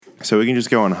So we can just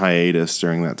go on hiatus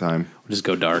during that time. We'll just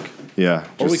go dark. Yeah.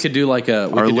 Or we could do like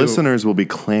our listeners will be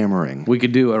clamoring. We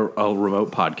could do a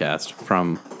remote podcast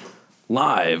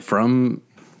live from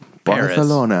Paris.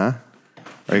 Barcelona.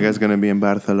 Are you guys going to be in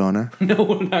Barcelona? No,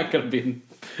 we're not going to be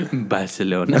in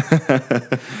Barcelona. Let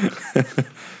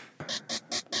me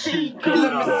see you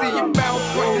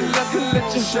bounce right and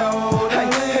let you show. Hey,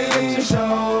 let you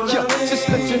show. Yeah, just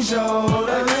let you show.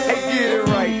 Hey, get it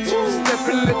right. Step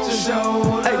and let you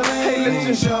show. Hey, let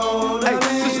you show. Hey,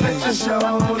 just let you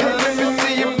show. Hey, let me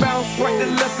see you bounce right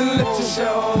and let you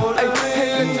show. Hey,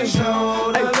 let you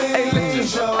show. Hey, let you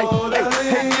show.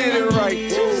 Hey, get it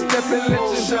right. Step and let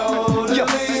you show. Yeah,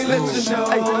 just let you show.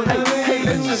 Hey,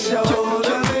 let you show.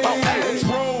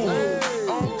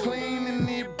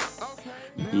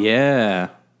 Yeah.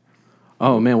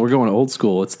 Oh man, we're going old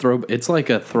school. It's like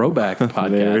a throwback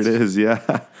podcast. There it is.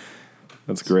 Yeah.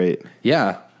 That's great.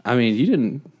 Yeah. I mean, you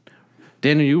didn't.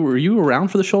 Daniel, were you around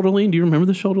for the shoulder lean? Do you remember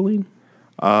the shoulder lean?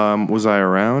 Was I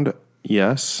around?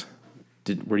 Yes.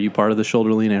 Were you part of the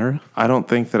shoulder lean era? I don't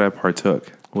think that I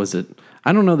partook. Was it?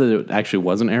 I don't know that it actually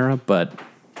was an era, but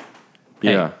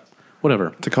hey, yeah.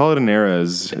 Whatever. To call it an era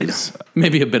is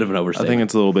maybe a bit of an overstatement. I think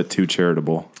it's a little bit too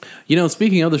charitable. You know,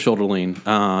 speaking of the shoulder lean,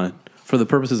 for the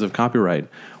purposes of copyright,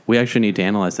 we actually need to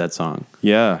analyze that song.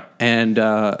 Yeah. And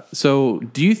so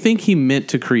do you think he meant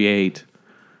to create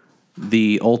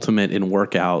the ultimate in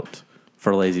workout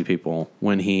for lazy people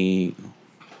when he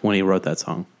wrote that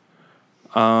song?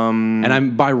 And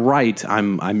I'm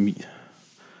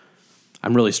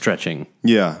really stretching.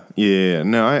 Yeah.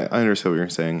 No, I understand what you're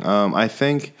saying. I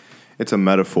think it's a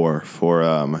metaphor for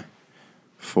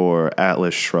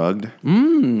Atlas Shrugged,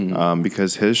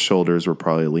 because his shoulders were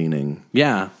probably leaning.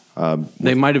 Yeah,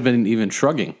 they might have been even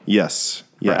shrugging. Yes,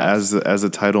 perhaps. yeah, as the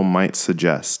title might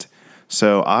suggest.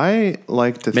 So I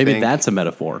like to maybe think that's a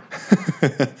metaphor.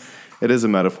 It is a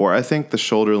metaphor. I think the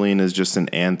shoulder lean is just an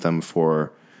anthem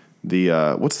for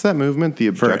the what's that movement? The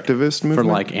objectivist movement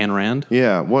for like Ayn Rand.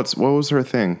 Yeah, what was her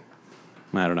thing?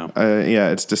 I don't know. Yeah,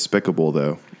 it's despicable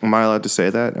though. Am I allowed to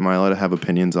say that? Am I allowed to have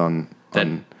opinions on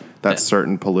that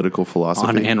certain political philosophy?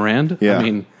 On Ayn Rand? Yeah. I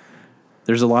mean,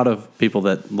 there's a lot of people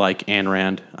that like Ayn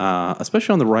Rand,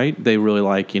 especially on the right. They really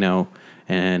like, an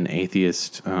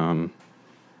atheist.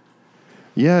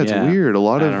 Yeah, it's weird. A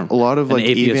lot of like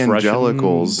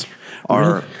evangelicals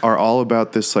are all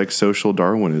about this like social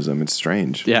Darwinism. It's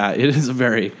strange. Yeah, it's a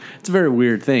very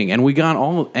weird thing. And we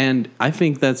got and I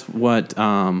think that's what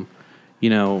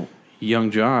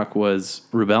Young Jock was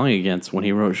rebelling against when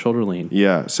he wrote Shoulder Lean.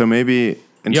 Yeah, so maybe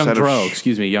Young Dro.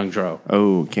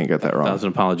 Oh, can't get that wrong. 1,000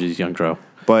 apologies, Young Dro.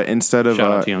 But instead of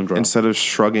Shout out to Young Dro. Instead of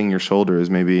shrugging your shoulders,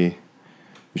 maybe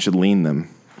you should lean them.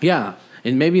 Yeah,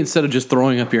 and maybe instead of just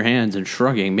throwing up your hands and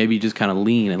shrugging, maybe you just kind of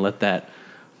lean and let that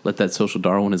social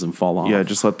Darwinism fall off. Yeah,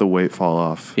 just let the weight fall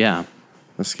off. Yeah,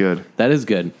 that's good. That is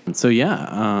good. So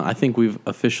I think we've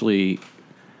officially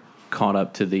caught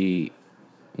up to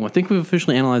I think we've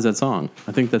officially analyzed that song.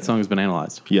 I think that song has been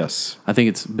analyzed. Yes. I think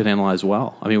it's been analyzed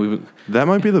well. I mean, that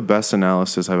might be the best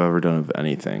analysis I've ever done of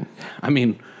anything. I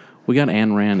mean, we got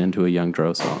Ayn Rand into a Young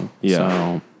Dro song. Yeah.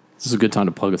 So this is a good time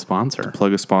to plug a sponsor.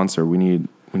 We need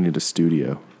a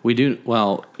studio. We do.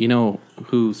 Well, you know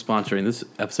who's sponsoring this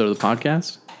episode of the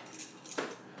podcast?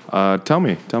 Tell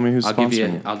me who's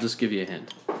sponsoring. I'll just give you a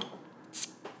hint.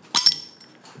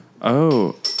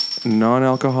 Oh,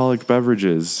 non-alcoholic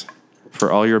beverages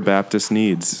for all your Baptist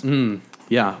needs.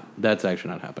 Yeah, that's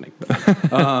actually not happening.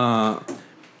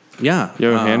 Yeah.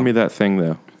 Yo, hand me that thing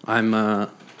though. I'm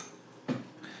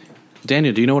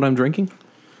Daniel, do you know what I'm drinking?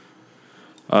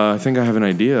 I think I have an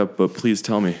idea, but please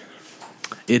tell me.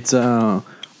 It's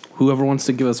whoever wants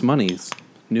to give us money's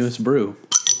newest brew.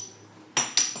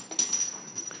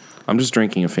 I'm just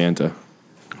drinking a Fanta.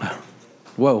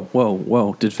 Whoa.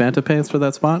 Did Fanta pay us for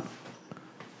that spot?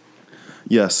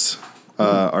 Yes.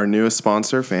 Our newest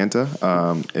sponsor, Fanta.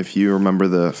 If you remember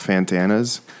the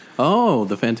Fantanas. Oh,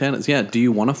 the Fantanas. Yeah. Do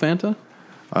you want a Fanta?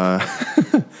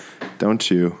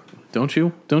 Don't you? Don't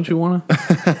you want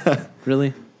to?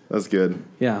 Really? That's good.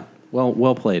 Yeah.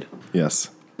 Well played.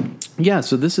 Yes. Yeah,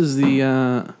 so this is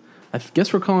I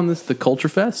guess we're calling this the Culture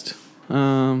Fest.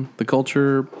 The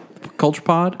Culture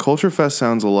Pod. Culture Fest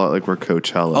sounds a lot like we're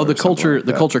Coachella. Oh, the Culture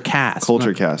like Culture Cast.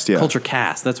 Culture Cast, yeah. Culture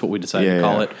Cast. That's what we decided to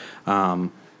call it.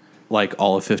 Like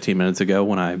all of 15 minutes ago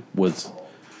when I was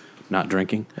not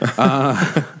drinking.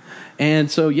 And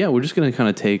so, we're just going to kind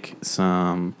of take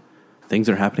some things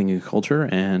that are happening in culture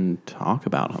and talk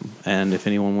about them. And if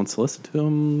anyone wants to listen to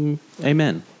them,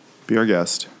 amen. Be our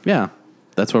guest. Yeah,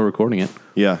 that's why we're recording it.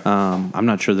 Yeah. I'm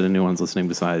not sure that anyone's listening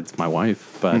besides my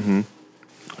wife, but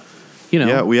you know.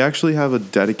 Yeah, we actually have a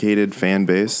dedicated fan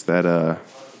base that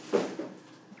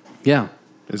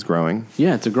is growing.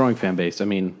 Yeah, it's a growing fan base. I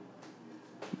mean,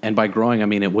 and by growing, I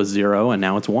mean it was 0 and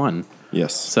now it's 1.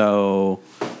 Yes. So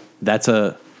that's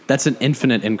an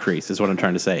infinite increase is what I'm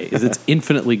trying to say. Is it's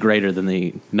infinitely greater than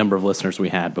the number of listeners we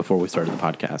had before we started the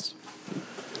podcast.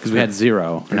 Because we had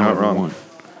 0 and now we're 1.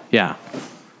 Yeah.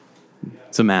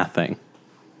 It's a math thing.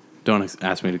 Don't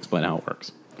ask me to explain how it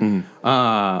works.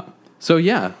 So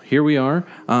yeah, here we are.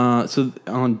 So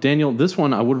on Daniel, this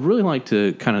one I would really like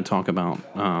to kind of talk about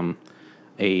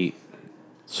a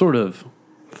sort of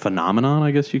phenomenon,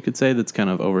 I guess you could say, that's kind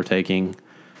of overtaking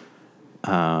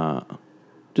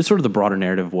just sort of the broader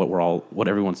narrative of what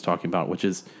everyone's talking about, which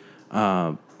is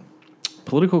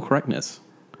political correctness.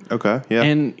 Okay, yeah.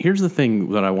 And here's the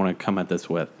thing that I want to come at this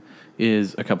with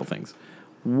is a couple things.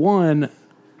 One,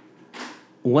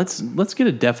 let's get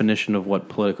a definition of what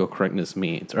political correctness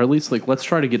means, or at least let's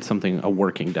try to get a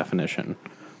working definition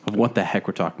of what the heck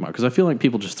we're talking about, because I feel like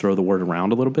people just throw the word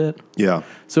around a little bit. Yeah.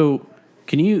 So,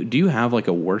 do you have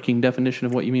a working definition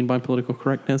of what you mean by political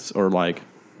correctness, or like?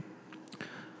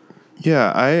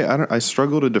 Yeah, I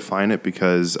struggle to define it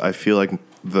because I feel like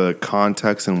the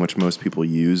context in which most people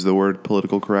use the word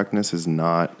political correctness is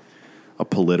not a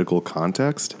political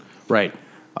context. Right.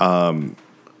 But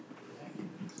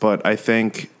I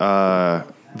think the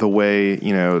way,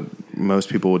 most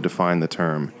people would define the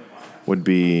term would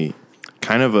be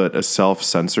kind of a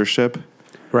self-censorship,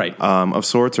 right, of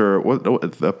sorts, or what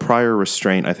the prior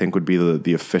restraint, I think, would be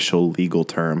the official legal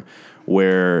term,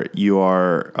 where you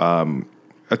are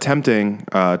attempting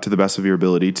to the best of your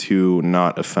ability to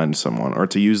not offend someone, or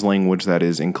to use language that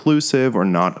is inclusive or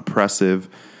not oppressive,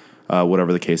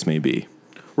 whatever the case may be.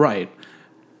 Right.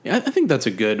 Yeah, I think that's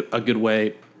a good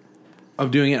way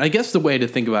of doing it. I guess the way to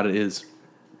think about it is,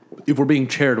 if we're being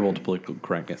charitable to political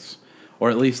correctness, or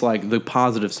at least the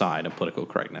positive side of political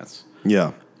correctness.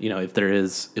 Yeah. If there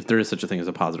is such a thing as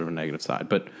a positive and negative side.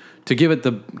 But to give it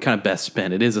the kind of best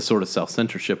spin, it is a sort of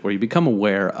self-censorship where you become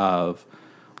aware of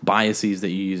biases that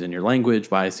you use in your language,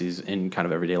 biases in kind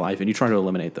of everyday life, and you try to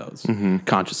eliminate those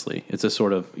consciously. It's a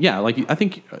sort of, I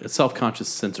think self-conscious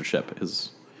censorship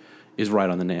is right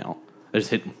on the nail. I just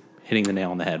hitting the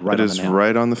nail on the head. Right. It is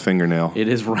right on the fingernail. It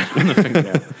is right on the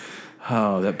fingernail.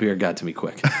 Oh, that beer got to me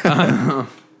quick.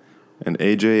 And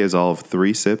AJ is all of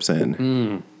 3 sips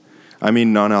in. I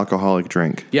mean, non-alcoholic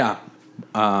drink. Yeah.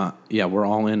 We're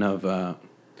all in of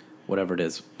whatever it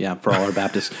is. Yeah, for all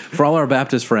our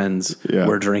Baptist friends,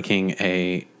 we're drinking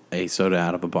a soda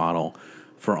out of a bottle.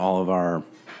 For all of our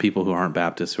people who aren't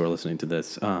Baptists who are listening to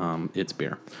this, it's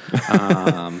beer.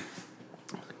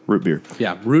 Root beer.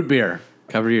 Yeah, root beer.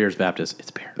 Cover your ears, Baptist. It's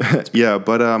beer. It's beer. Yeah,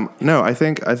 but no, I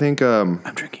think I'm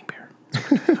drinking beer.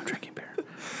 I'm drinking beer.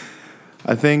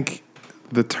 I think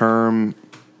the term,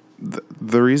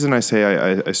 the reason I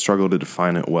say I struggle to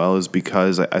define it well is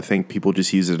because I think people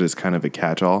just use it as kind of a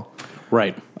catch-all.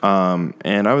 Right.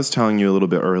 And I was telling you a little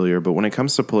bit earlier, but when it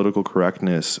comes to political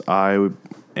correctness, I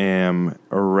am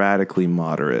radically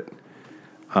moderate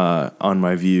on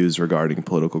my views regarding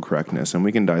political correctness, and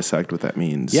we can dissect what that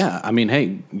means. Yeah, I mean,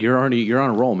 hey, you're on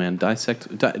a roll, man.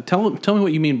 Tell me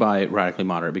what you mean by radically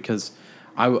moderate, because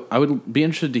I would be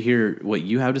interested to hear what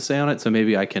you have to say on it. So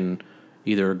maybe I can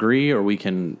either agree, or we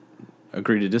can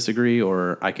agree to disagree,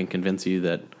 or I can convince you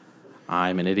that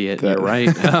I'm an idiot. You're right,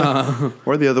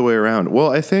 or the other way around. Well,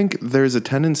 I think there's a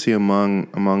tendency among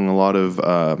a lot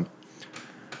of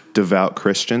devout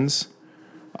Christians,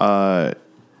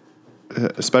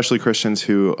 especially Christians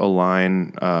who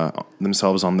align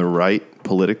themselves on the right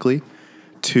politically,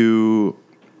 to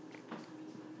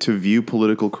view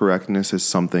political correctness as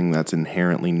something that's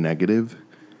inherently negative.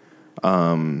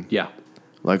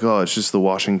 Like, oh, it's just the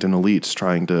Washington elites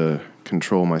trying to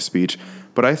control my speech.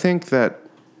 But I think that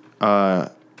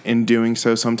in doing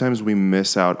so, sometimes we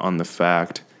miss out on the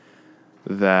fact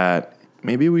that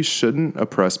maybe we shouldn't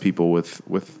oppress people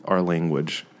with our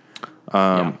language.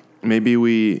 Maybe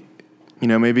we,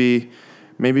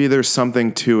 maybe there's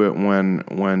something to it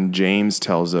when James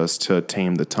tells us to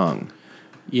tame the tongue.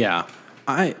 Yeah.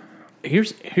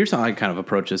 Here's how I kind of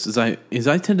approach this is I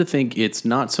tend to think it's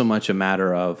not so much a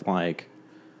matter of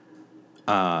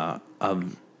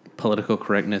of political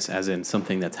correctness as in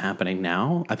something that's happening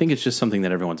now. I think it's just something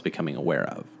that everyone's becoming aware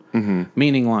of. Mm-hmm.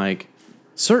 Meaning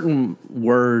certain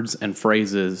words and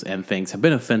phrases and things have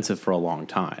been offensive for a long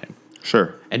time.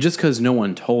 Sure. And just because no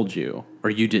one told you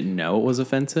or you didn't know it was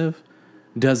offensive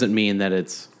doesn't mean that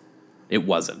it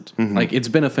wasn't. Mm-hmm. It's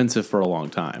been offensive for a long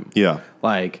time. Yeah.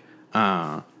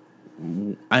 I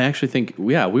actually think,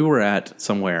 we were at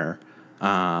somewhere.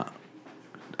 I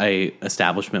a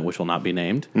establishment which will not be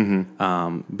named,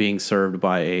 being served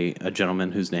by a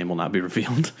gentleman whose name will not be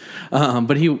revealed.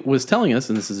 But he was telling us,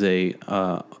 and this is a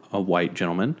white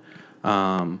gentleman,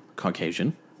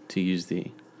 Caucasian, to use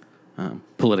the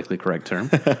politically correct term,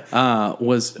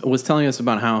 was telling us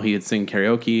about how he had sing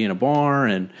karaoke in a bar,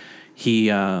 and he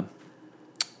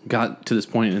got to this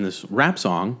point in this rap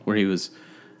song where he was,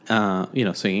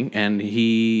 singing, and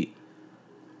he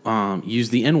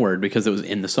used the N-word because it was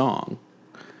in the song.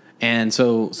 And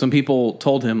so some people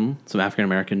told him, some African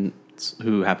Americans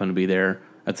who happened to be there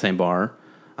at the same bar,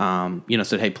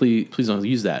 said, "Hey, please don't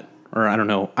use that." Or I don't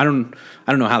know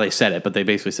how they said it, but they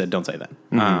basically said, "Don't say that."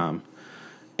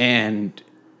 And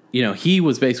he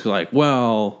was basically like,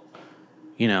 "Well,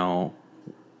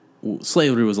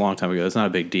 slavery was a long time ago. It's not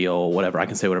a big deal. Whatever. I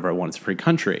can say whatever I want. It's a free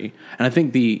country." And I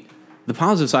think the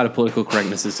positive side of political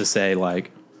correctness is to say,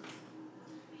 like,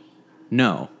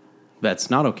 no, that's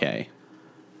not okay.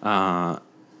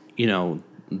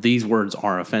 These words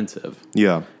are offensive.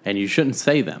 Yeah. And you shouldn't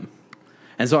say them.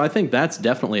 And so I think that's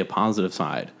definitely a positive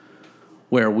side,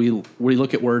 where we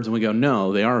look at words and we go,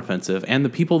 no, they are offensive. And the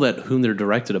people whom they're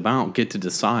directed about get to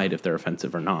decide if they're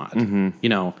offensive or not.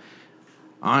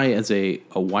 I, as a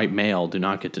white male, do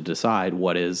not get to decide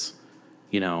what is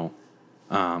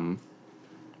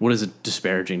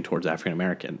disparaging towards African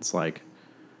Americans. Like,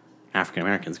 African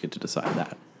Americans get to decide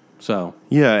that. So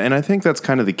yeah, and I think that's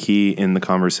kind of the key in the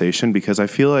conversation, because I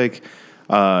feel like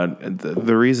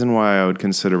the reason why I would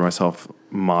consider myself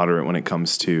moderate when it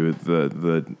comes to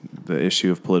the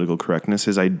issue of political correctness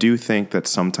is I do think that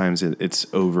sometimes it's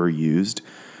overused.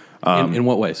 In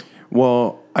what ways?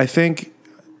 Well, I think,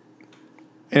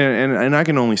 and I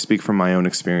can only speak from my own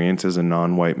experience as a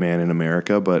non-white man in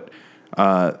America, but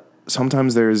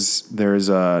sometimes there's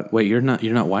wait, you're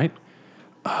not white?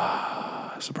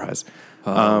 Surprise.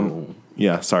 Oh.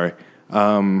 Yeah, sorry.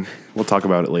 We'll talk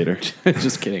about it later.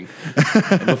 Just kidding.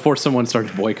 Before someone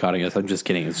starts boycotting us, I'm just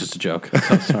kidding. It's just a joke.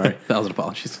 So sorry. 1,000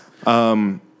 apologies.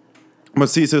 But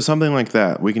see, so something like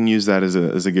that, we can use that as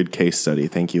a good case study.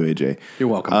 Thank you, AJ. You're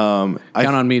welcome.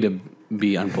 Count on me to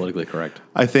be unpolitically correct.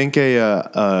 I think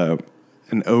an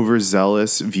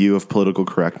overzealous view of political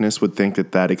correctness would think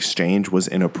that exchange was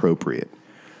inappropriate.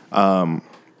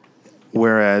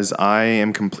 Whereas I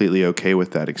am completely okay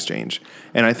with that exchange.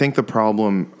 And I think the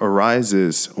problem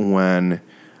arises when,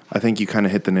 I think you kind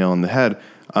of hit the nail on the head.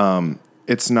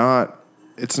 It's not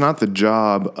the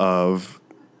job of,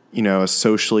 a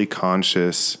socially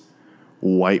conscious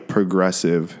white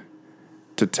progressive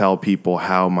to tell people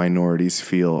how minorities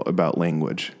feel about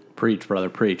language. Preach, brother,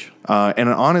 preach. And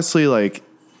honestly, like,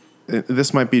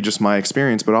 this might be just my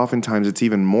experience, but oftentimes it's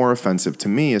even more offensive to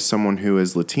me as someone who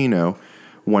is Latino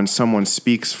when someone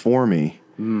speaks for me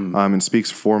and speaks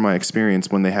for my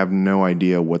experience when they have no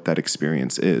idea what that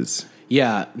experience is.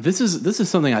 Yeah, this is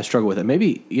something I struggle with. And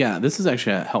maybe, this is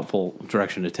actually a helpful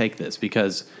direction to take this,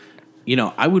 because,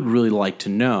 I would really like to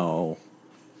know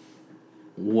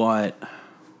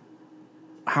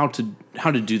how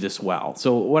to do this well.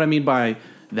 So what I mean by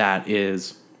that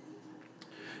is,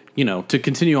 to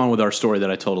continue on with our story that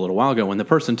I told a little while ago, when the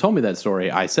person told me that story,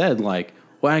 I said, like,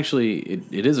 well, actually,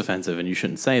 it is offensive, and you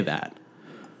shouldn't say that.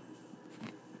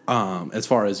 As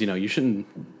far as, you shouldn't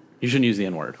use the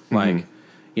N-word. Mm-hmm. Like,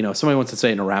 if somebody wants to say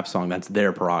it in a rap song, that's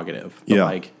their prerogative. But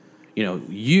like,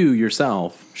 you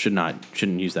yourself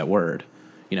shouldn't use that word.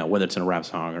 Whether it's in a rap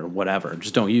song or whatever,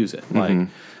 just don't use it. Mm-hmm. Like,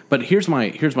 but here's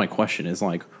my question: is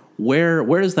like,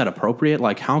 where is that appropriate?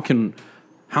 Like, how can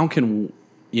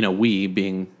we,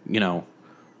 being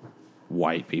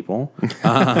white people,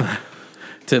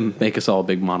 to make us all a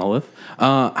big monolith,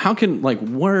 how can, like,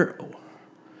 where?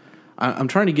 I'm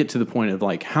trying to get to the point of,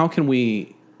 like, how can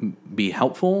we be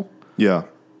helpful? Yeah.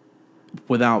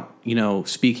 Without,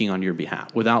 speaking on your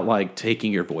behalf, without, like,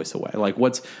 taking your voice away. Like,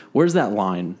 where's that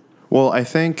line? Well, I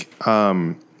think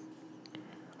the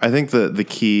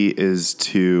key is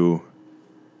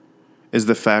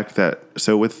the fact that,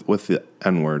 so with the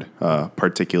N-word,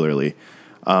 particularly,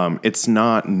 it's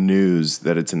not news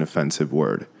that it's an offensive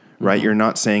word, right? Mm-hmm. You're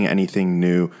not saying anything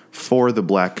new for the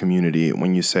black community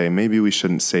when you say, maybe we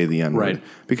shouldn't say the N-word. Right.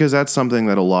 Because that's something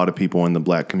that a lot of people in the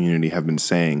black community have been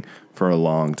saying for a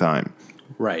long time.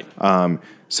 Right.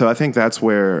 So I think that's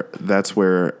where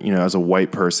as a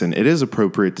white person, it is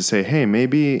appropriate to say, hey,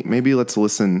 maybe let's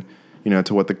listen,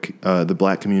 to what the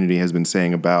black community has been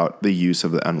saying about the use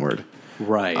of the N-word.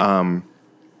 Right.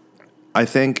 I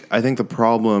think the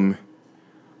problem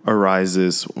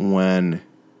arises when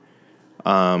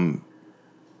the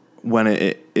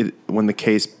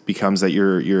case becomes that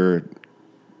you're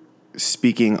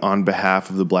speaking on behalf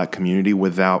of the black community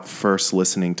without first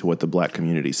listening to what the black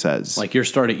community says. Like you're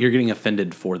getting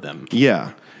offended for them.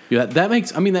 Yeah. Yeah,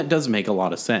 that does make a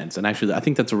lot of sense. And actually, I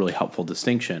think that's a really helpful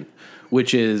distinction,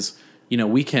 which is,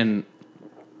 we can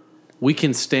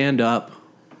stand up,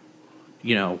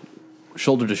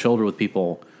 shoulder to shoulder with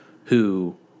people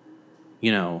who,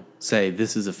 say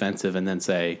this is offensive, and then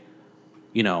say,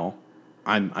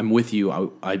 I'm with you.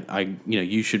 I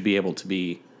you should be able to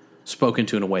be spoken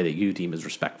to in a way that you deem is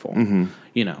respectful.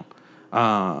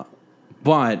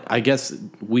 But I guess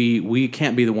we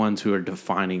can't be the ones who are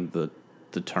defining the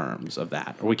terms of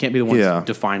that, or we can't be the ones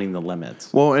defining the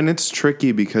limits. Well, and it's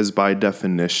tricky because by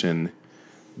definition,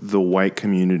 the white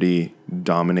community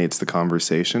dominates the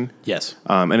conversation. Yes.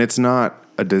 And it's not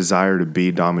a desire to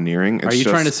be domineering. It's Are you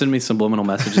trying to send me subliminal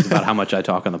messages about how much I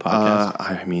talk on the podcast?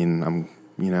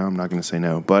 I'm not going to say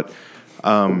no, but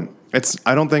I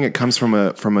don't think it comes from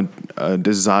a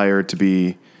desire to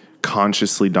be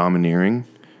consciously domineering.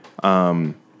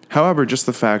 However, just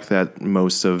the fact that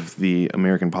most of the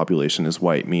American population is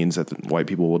white means that the white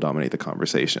people will dominate the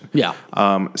conversation. Yeah.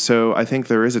 So I think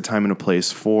there is a time and a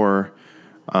place for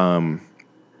the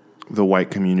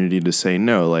white community to say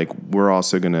no. Like, we're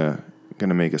also gonna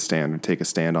make a stand or take a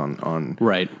stand on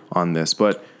right on this.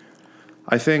 But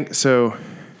I think so.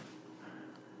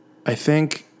 I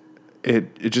think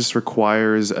it just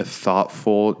requires a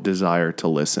thoughtful desire to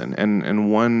listen, and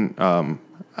one.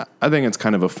 I think it's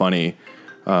kind of a funny.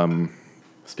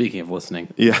 Speaking of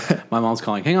listening, yeah, my mom's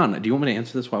calling. Hang on, do you want me to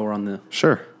answer this while we're on the?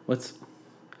 Sure.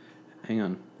 Hang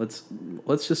on. Let's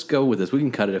just go with this. We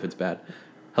can cut it if it's bad.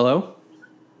 Hello.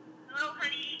 Hello,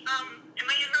 honey. Am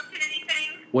I interrupting anything?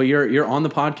 Well, you're on the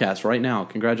podcast right now.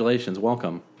 Congratulations.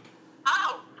 Welcome.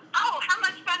 Oh, how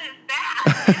much fun is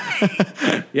that?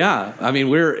 Yay. Yeah, I mean,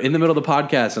 we're in the middle of the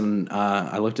podcast, and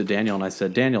I looked at Daniel and I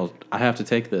said, Daniel, I have to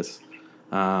take this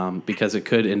because it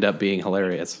could end up being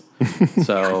hilarious.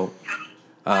 So.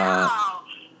 Wow.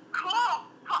 Cool.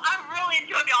 I really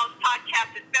enjoy y'all's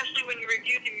podcast, especially when you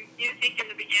review the music in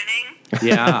the beginning.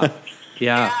 Yeah.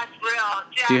 Yeah, it's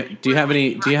real. Do you have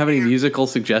any musical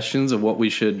suggestions of what we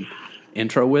should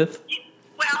intro with?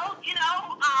 Well, how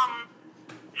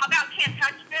about Can't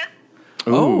Touch This?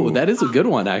 Oh, that is a good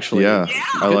one, actually. Yeah,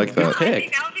 I like that. I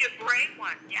think that would be a great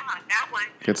one. Yeah, that one.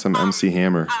 Get some MC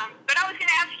Hammer. But I was going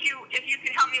to ask you if you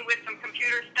could help me with some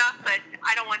computer stuff, but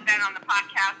I don't want that on the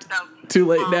podcast. So too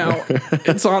late now.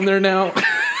 It's on there now.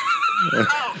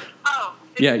 Oh.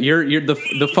 Yeah,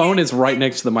 the phone is right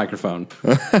next to the microphone. Okay, so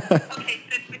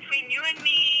it's between you and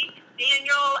me,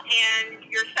 Daniel, and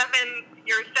your seven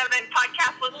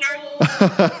podcast listeners.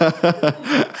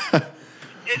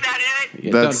 Is that it?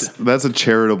 Yeah, that's a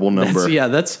charitable number.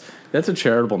 That's a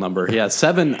charitable number. Yeah,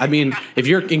 7. I mean, if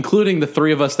you're including the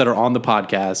 3 of us that are on the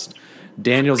podcast,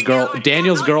 Daniel's girlfriend.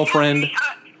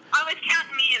 I was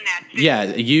counting me in that too.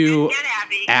 Yeah, you,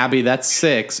 and Abby. That's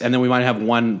 6, and then we might have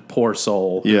one poor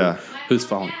soul. Whose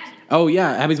phone? Oh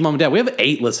yeah, Abby's mom and dad. We have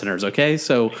 8 listeners. Okay,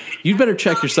 so you'd better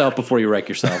check yourself before you wreck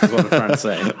yourself. Is what I'm trying to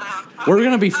say. We're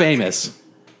gonna be famous.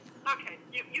 Okay,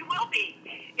 you will be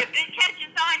if this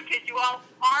catches on, because you all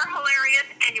are hilarious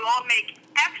and you all make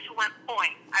excellent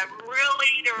points.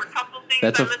 There were a couple of things I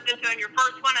listened to on your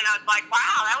first one, and I was like,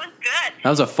 wow, that was good. That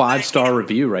was a 5-star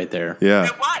review right there. Yeah.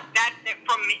 It was.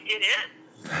 It is.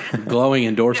 Glowing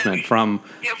endorsement from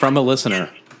a listener.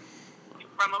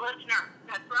 From a listener.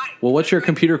 That's right. Well, what's your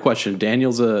computer question?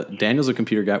 Daniel's a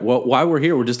computer guy. Well, while we're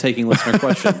here, we're just taking listener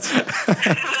questions.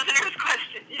 Listener's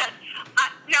question, yes.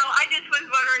 I just was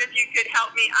wondering if you could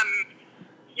help me.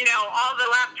 All the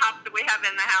laptops that we have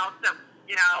in the house,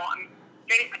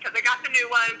 because I got the new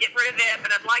one, get rid of it,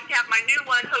 but I'd like to have my new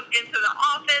one hooked into the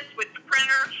office with the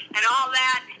printer and all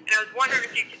that, and I was wondering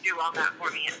if you could do all that for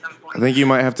me at some point. I think you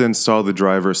might have to install the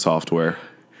driver software.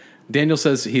 Daniel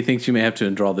says he thinks you may have to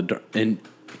install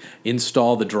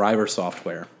the driver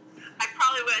software. I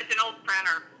probably would. It's an old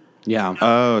printer. Yeah.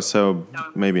 Oh, so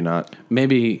maybe not.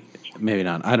 Maybe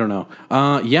not. I don't know.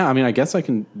 Yeah, I mean, I guess I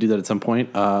can do that at some point.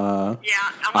 Yeah,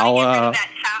 I want to get rid of that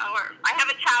tower. I have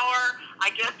a tower. I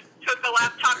just took the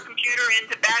laptop computer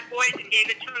into Bad Boys and gave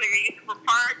it to them to use it for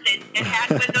parts. It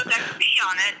had Windows XP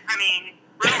on it. I mean,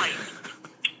 really.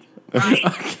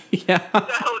 Right? Yeah. So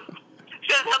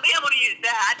they'll be able to use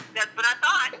that. That's what I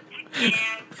thought.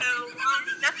 And so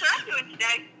that's what I'm doing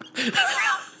today.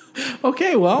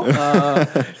 Okay, well,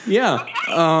 yeah. Okay.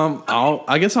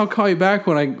 I guess I'll call you back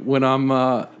when I'm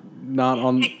not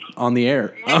on the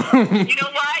air. You know what?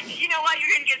 You're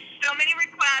going to get so many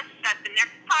requests that the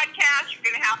next podcast you're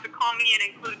going to have to call me and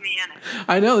include me in it.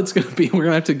 I know it's going to be. We're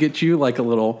going to have to get you like a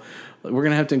little. We're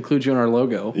going to have to include you in our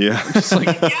logo. Yeah. Just like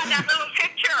yeah, that little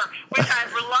picture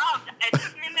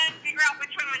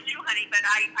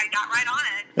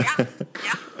Yeah.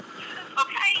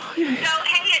 Okay. So,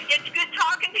 hey, it's good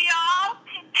talking to y'all.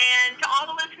 And to all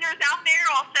the listeners out there,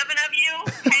 all 7 of you,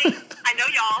 hey, I know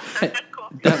y'all, so that's cool.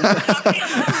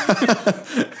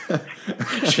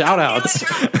 Shout outs.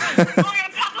 I'm going to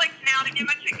Publix now to get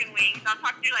my chicken wings. I'll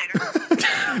talk to you later.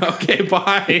 Okay,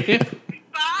 bye.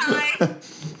 Bye.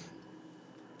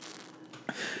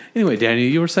 Anyway, Daniel,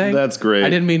 you were saying? That's great. I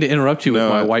didn't mean to interrupt you with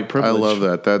my white privilege. I love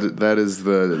that. That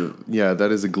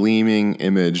is a gleaming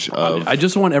image of. I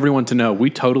just want everyone to know we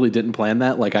totally didn't plan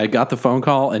that. Like, I got the phone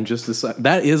call and just decided,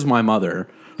 that is my mother.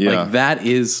 Yeah. Like,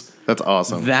 That's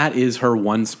awesome. That is her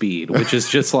one speed, which is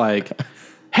just like,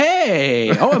 hey,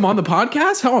 I'm on the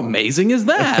podcast? How amazing is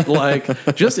that?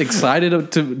 Like, just excited.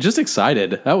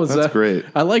 That was That's great.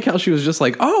 I like how she was just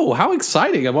like, oh, how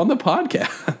exciting. I'm on the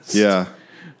podcast. Yeah.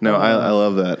 No, I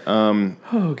love that.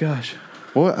 Oh, gosh.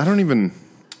 Well, I don't even.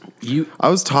 I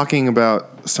was talking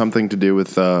about something to do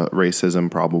with racism,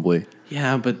 probably.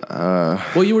 Yeah, but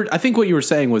well, I think what you were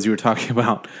saying was you were talking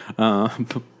about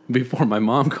before my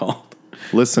mom called.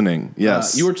 Listening,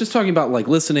 yes. You were just talking about like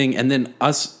listening, and then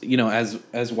us,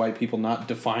 as white people, not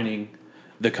defining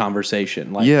the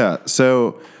conversation. Like, yeah.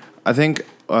 So I think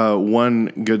one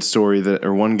good story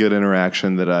one good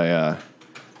interaction that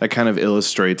kind of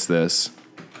illustrates this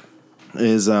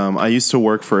is I used to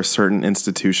work for a certain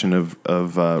institution of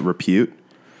repute.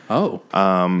 Oh.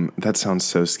 That sounds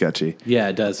so sketchy. Yeah,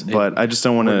 it does. But I just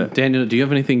don't want to. Daniel, do you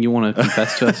have anything you want to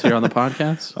confess to us here on the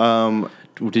podcast?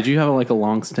 Did you have a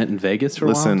long stint in Vegas for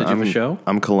a while? Did you have a show?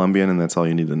 I'm Colombian, and that's all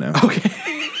you need to know. Okay.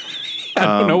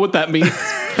 I don't know what that means,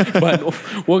 but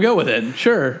we'll go with it.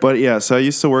 Sure. But yeah, so I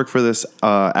used to work for this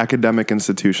academic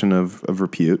institution of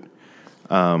repute.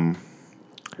 Of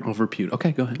repute.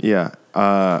 Okay, go ahead.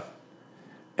 Yeah.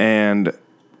 And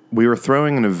we were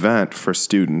throwing an event for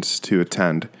students to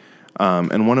attend.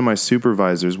 And one of my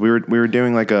supervisors, we were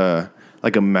doing like a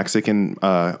Mexican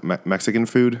Mexican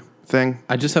food thing.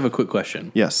 I just have a quick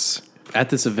question. Yes. At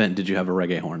this event, did you have a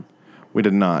reggae horn? We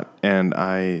did not. And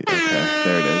there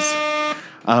it is.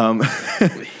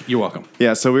 You're welcome.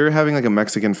 Yeah, so we were having like a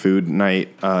Mexican food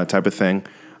night type of thing.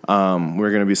 We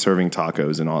were going to be serving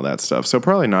tacos and all that stuff. So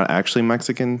probably not actually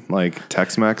Mexican, like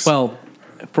Tex-Mex. Well,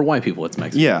 for white people, it's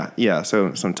Mexican. Yeah.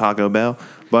 So some Taco Bell.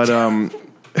 But there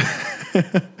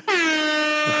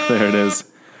it is.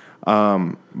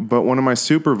 But one of my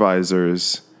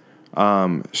supervisors,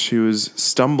 she was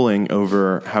stumbling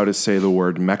over how to say the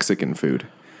word Mexican food,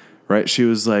 right? She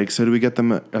was like, so do we get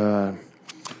them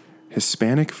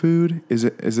Hispanic food? Is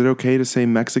it okay to say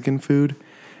Mexican food?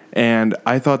 And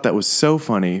I thought that was so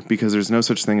funny because there's no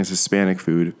such thing as Hispanic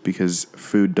food because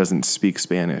food doesn't speak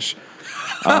Spanish.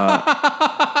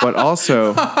 But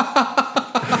also...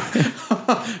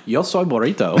 Yo soy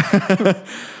burrito.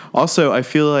 Also, I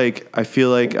feel like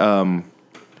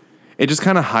it just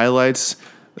kind of highlights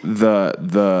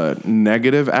the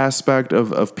negative aspect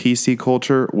of PC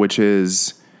culture, which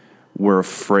is we're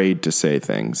afraid to say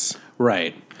things.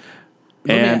 Right.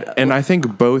 And I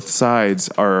think both sides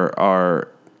are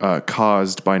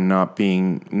caused by not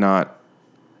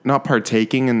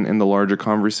partaking in the larger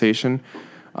conversation.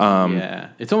 Yeah,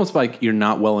 it's almost like you're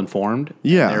not well informed.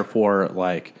 Yeah, and therefore,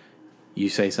 like you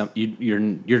say something,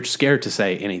 you're scared to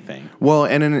say anything. Well,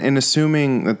 and in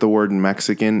assuming that the word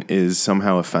Mexican is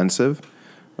somehow offensive,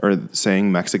 or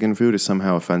saying Mexican food is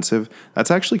somehow offensive,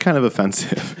 that's actually kind of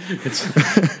offensive.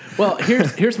 Well,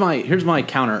 here's my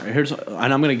counter.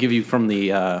 And I'm going to give you from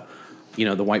the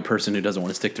the white person who doesn't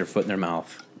want to stick their foot in their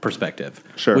mouth perspective.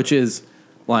 Sure. Which is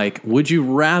like, would you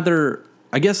rather?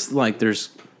 I guess like there's,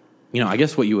 I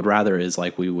guess what you would rather is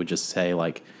like we would just say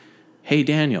like, hey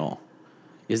Daniel,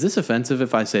 is this offensive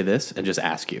if I say this, and just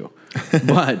ask you?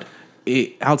 But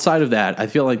outside of that, I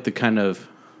feel like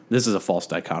this is a false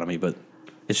dichotomy, but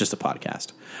it's just a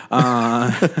podcast.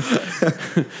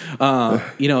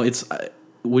 It's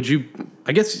would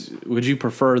you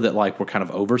prefer that like we're kind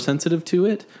of oversensitive to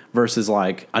it versus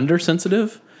like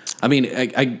undersensitive? I mean,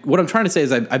 what I'm trying to say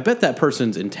is I bet that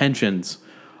person's intentions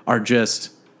are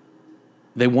just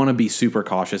they want to be super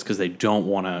cautious because they don't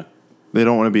want to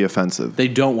be offensive. They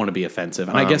don't want to be offensive.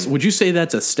 And I guess, would you say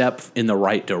that's a step in the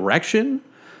right direction?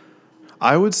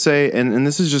 I would say, and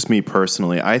this is just me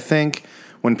personally, I think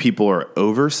when people are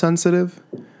oversensitive,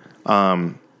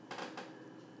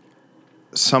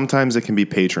 sometimes it can be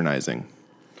patronizing.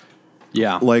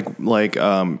 Yeah. Like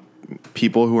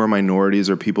people who are minorities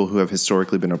or people who have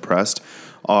historically been oppressed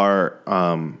are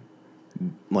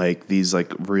like these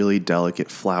like really delicate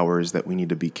flowers that we need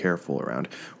to be careful around.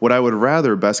 What I would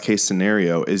rather, best case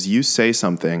scenario, is you say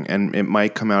something and it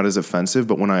might come out as offensive,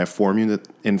 but when I inform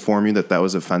you that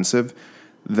was offensive,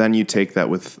 then you take that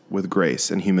with grace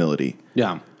and humility.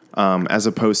 Yeah. As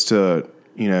opposed to,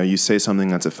 you say something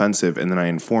that's offensive and then I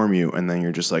inform you and then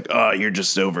you're just like, oh, you're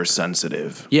just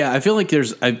oversensitive. Yeah, I feel like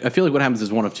I feel like what happens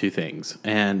is one of two things.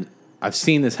 And I've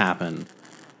seen this happen.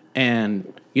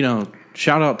 And,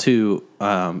 shout out to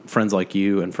friends like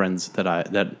you and friends that I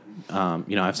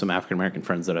have some African American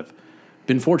friends that I've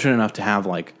been fortunate enough to have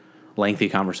like lengthy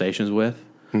conversations with,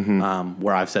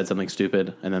 where I've said something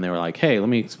stupid and then they were like, hey, let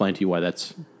me explain to you why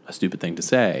that's a stupid thing to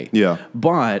say. Yeah.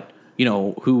 But,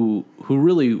 who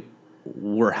really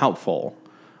were helpful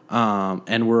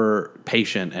and were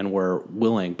patient and were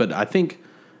willing. But I think,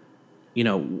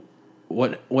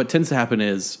 what tends to happen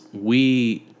is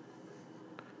we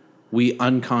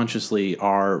unconsciously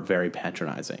are very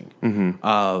patronizing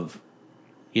of,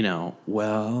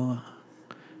 well,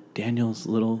 Daniel's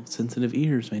little sensitive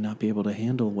ears may not be able to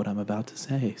handle what I'm about to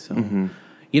say. So,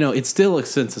 it's still a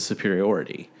sense of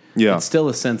superiority. Yeah. It's still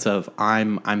a sense of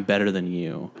I'm better than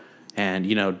you. And,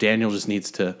 Daniel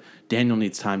needs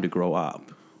time to grow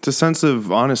up. It's a sense of,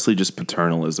 honestly, just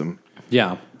paternalism.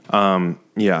 Yeah.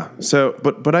 Yeah. So,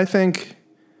 but I think,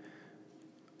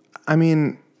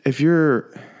 if you're,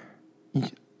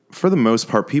 for the most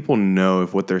part, people know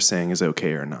if what they're saying is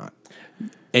okay or not.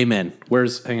 Amen.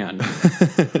 Hang on.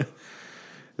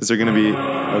 Is there going to be,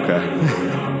 okay.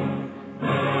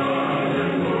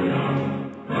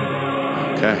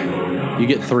 Okay. You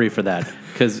get 3 for that.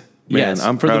 Because, yes,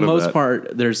 I'm for the proud of most that.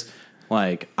 part, there's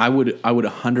like, I would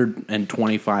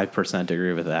 125%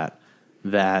 agree with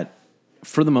that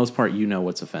for the most part,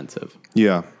 what's offensive.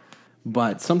 Yeah.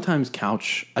 But sometimes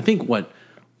I think what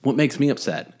makes me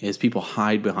upset is people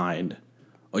hide behind,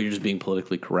 oh, you're just being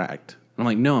politically correct. I'm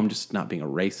like, no, I'm just not being a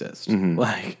racist.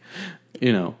 Like,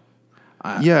 Yeah,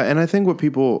 and I think what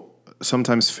people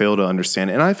sometimes fail to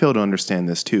understand, and I fail to understand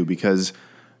this too, because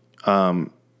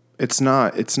it's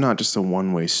not just a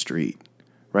one-way street,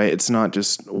 right? It's not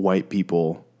just white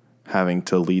people having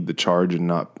to lead the charge and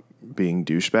not being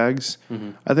douchebags.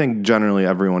 I think generally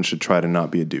everyone should try to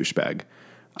not be a douchebag.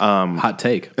 hot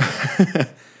take.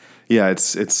 Yeah,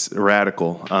 it's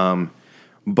radical.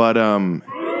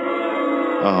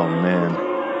 Oh man,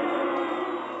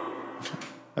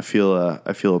 I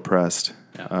feel oppressed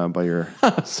by your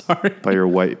Sorry. by your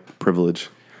white privilege.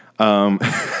 What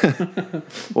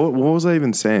was I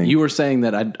even saying? You were saying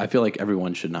that I feel like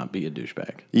everyone should not be a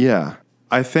douchebag. Yeah,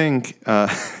 I think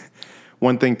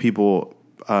one thing people,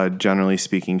 generally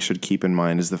speaking, should keep in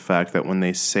mind is the fact that when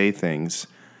they say things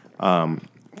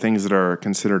that are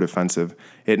considered offensive,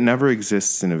 it never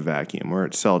exists in a vacuum, or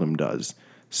it seldom does.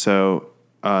 So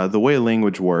the way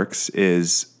language works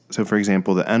is, so for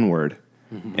example, the N-word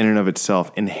in and of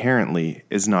itself inherently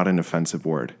is not an offensive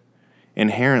word.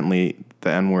 Inherently, the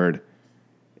N-word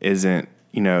isn't,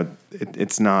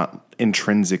 it's not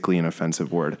intrinsically an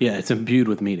offensive word. Yeah, it's imbued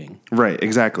with meaning. Right,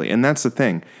 exactly. And that's the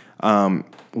thing.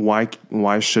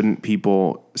 Why shouldn't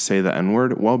people say the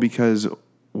N-word? Well, because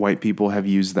white people have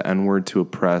used the N-word to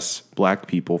oppress black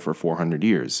people for 400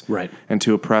 years. Right. And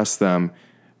to oppress them,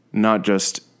 not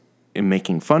just in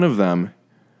making fun of them,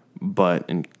 but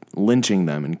in lynching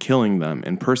them and killing them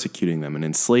and persecuting them and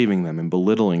enslaving them and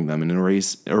belittling them and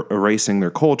erasing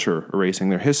their culture, erasing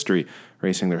their history,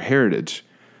 erasing their heritage.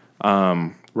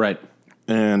 Right.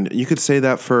 And you could say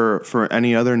that for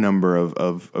any other number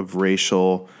of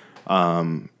racial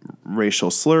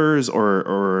slurs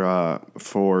or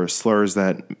for slurs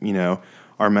that,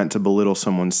 are meant to belittle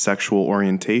someone's sexual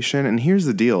orientation. And here's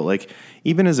the deal. Like,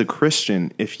 even as a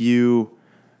Christian, if you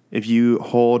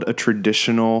hold a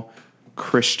traditional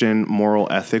Christian moral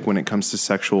ethic when it comes to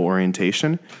sexual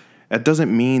orientation, that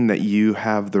doesn't mean that you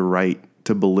have the right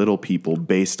to belittle people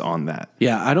based on that.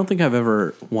 Yeah, I don't think I've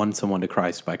ever won someone to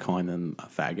Christ by calling them a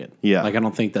faggot. Yeah. Like, I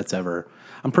don't think that's ever...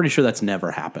 I'm pretty sure that's never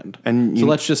happened. And so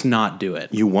let's just not do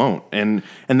it. You won't. And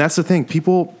that's the thing.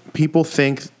 People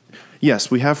think, yes,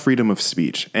 we have freedom of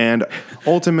speech. And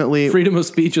ultimately... Freedom of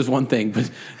speech is one thing, but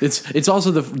it's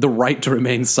also the right to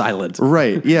remain silent.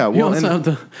 Right, yeah. You also have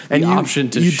the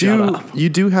option to shut up. You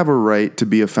do have a right to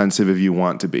be offensive if you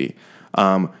want to be.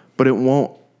 But it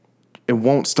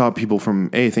won't stop people from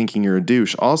thinking you're a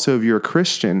douche. Also, if you're a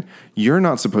Christian, you're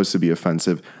not supposed to be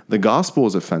offensive. The gospel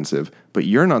is offensive, but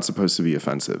you're not supposed to be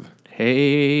offensive.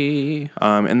 Hey.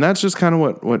 And that's just kind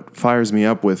of what fires me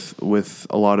up with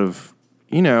a lot of,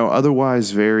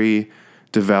 otherwise very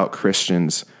devout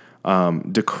Christians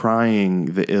decrying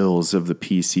the ills of the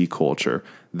PC culture.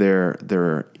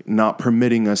 They're not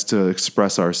permitting us to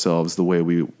express ourselves the way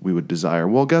we would desire.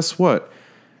 Well, guess what?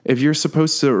 If you're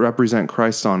supposed to represent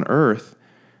Christ on earth,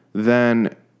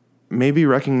 then maybe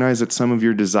recognize that some of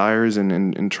your desires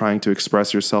and trying to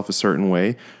express yourself a certain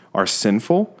way are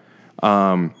sinful.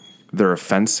 They're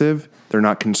offensive. They're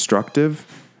not constructive.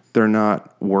 They're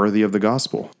not worthy of the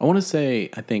gospel. I want to say,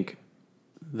 I think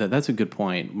that's a good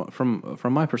point. From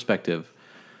my perspective,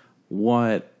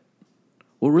 what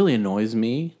really annoys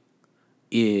me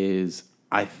is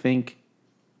I think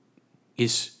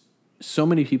is so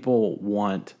many people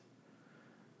want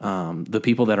the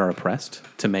people that are oppressed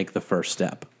to make the first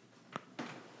step.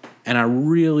 And I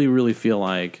really, really feel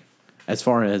like as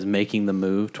far as making the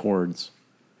move towards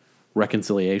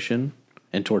reconciliation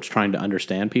and towards trying to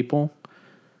understand people,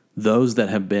 those that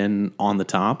have been on the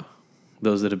top,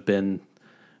 those that have been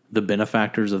the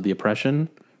benefactors of the oppression,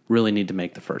 really need to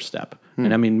make the first step.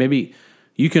 And I mean, maybe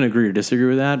you can agree or disagree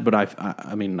with that, but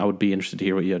I mean, I would be interested to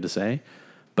hear what you had to say.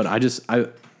 But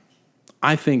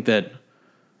I think that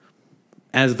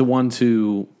as the ones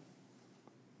who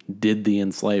did the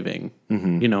enslaving,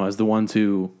 as the ones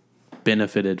who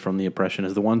benefited from the oppression,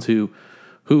 as the ones who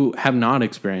have not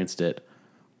experienced it,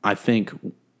 I think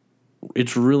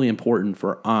it's really important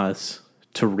for us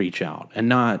to reach out and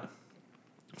not,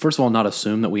 first of all, not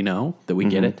assume that we know, that we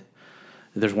get it.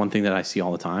 There's one thing that I see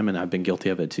all the time, and I've been guilty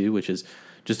of it too, which is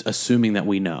just assuming that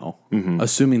we know,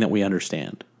 assuming that we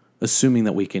understand, assuming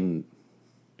that we can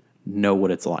know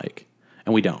what it's like.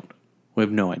 And we don't. We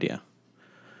have no idea.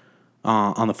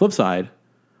 On the flip side,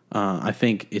 I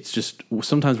think it's just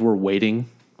sometimes we're waiting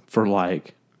for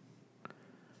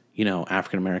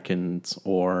African Americans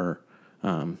or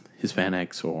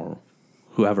Hispanics or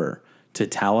whoever to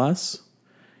tell us,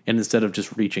 and instead of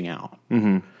just reaching out,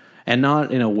 and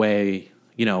not in a way,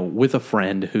 with a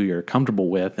friend who you're comfortable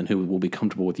with and who will be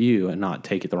comfortable with you and not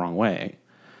take it the wrong way.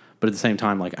 But at the same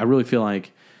time, I really feel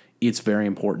like it's very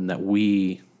important that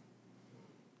we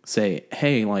say,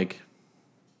 hey,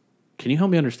 can you help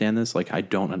me understand this? I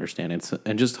don't understand it.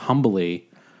 And just humbly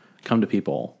come to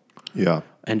people. Yeah.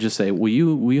 And just say, will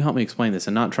you help me explain this?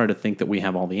 And not try to think that we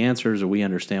have all the answers or we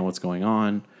understand what's going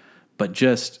on, but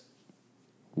just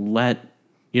let,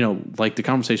 the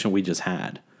conversation we just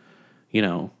had,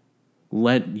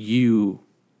 let you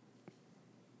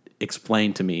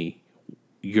explain to me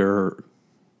your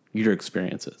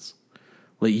experiences.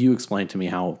 Let you explain to me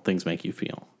how things make you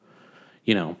feel.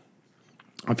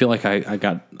 I feel like I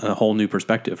got a whole new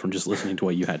perspective from just listening to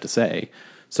what you had to say.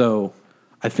 So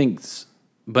I think,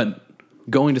 but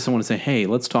going to someone and say, hey,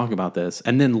 let's talk about this,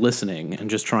 and then listening and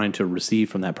just trying to receive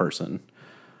from that person.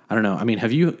 I don't know. I mean,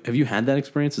 have you had that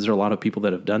experience? Is there a lot of people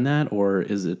that have done that, or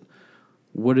is it,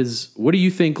 what do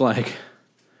you think white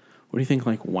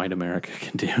America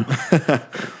can do?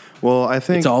 Well, I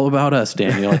think it's all about us,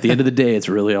 Daniel. At the end of the day, it's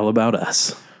really all about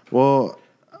us. Well,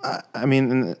 I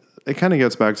mean, it kind of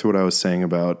gets back to what I was saying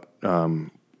about, the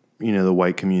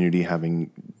white community having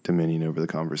dominion over the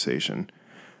conversation.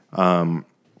 And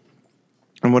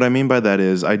what I mean by that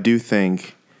is I do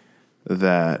think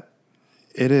that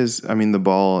the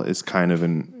ball is kind of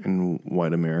in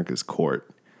white America's court.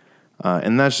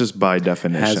 And that's just by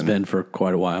definition. Has been for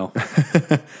quite a while.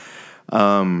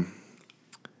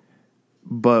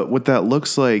 But what that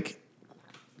looks like,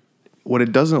 what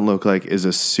it doesn't look like is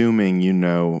assuming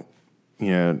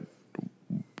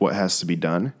what has to be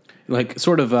done.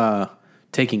 Sort of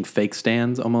taking fake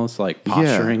stands almost,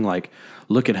 posturing,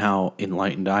 look at how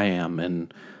enlightened I am,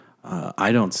 and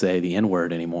I don't say the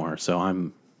N-word anymore, so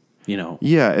I'm,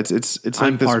 Yeah, it's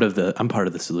I'm part of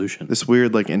the solution. This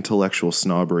weird intellectual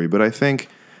snobbery. But I think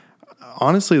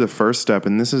honestly the first step,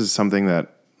 and this is something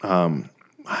that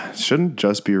shouldn't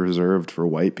just be reserved for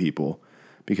white people,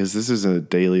 because this is a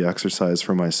daily exercise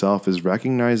for myself, is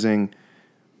recognizing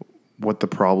what the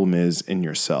problem is in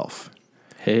yourself.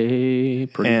 Hey,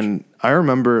 preach. And I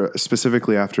remember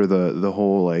specifically after the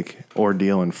whole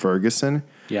ordeal in Ferguson,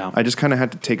 I just kind of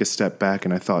had to take a step back,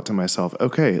 and I thought to myself,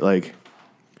 okay,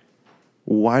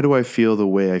 why do I feel the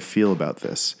way I feel about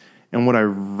this? And what I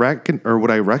realized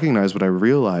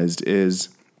is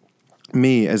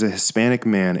me as a Hispanic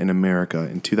man in America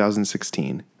in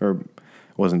 2016, or it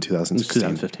wasn't 2016. It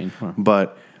was 2015. Wow.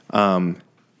 But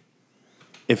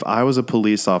if I was a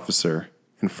police officer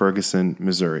in Ferguson,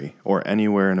 Missouri, or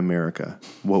anywhere in America,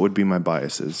 what would be my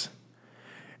biases?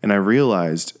 And I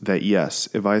realized that, yes,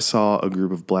 if I saw a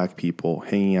group of black people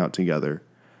hanging out together,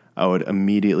 I would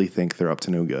immediately think they're up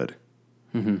to no good.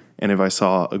 Mm-hmm. And if I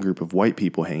saw a group of white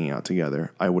people hanging out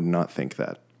together, I would not think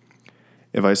that.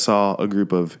 If I saw a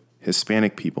group of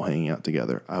Hispanic people hanging out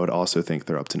together, I would also think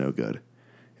they're up to no good.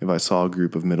 If I saw a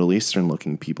group of Middle Eastern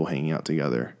looking people hanging out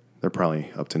together, they're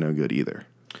probably up to no good either.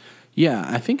 Yeah,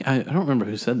 I think I don't remember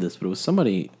who said this, but it was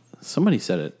somebody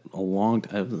said it a long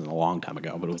time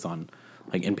ago, but it was on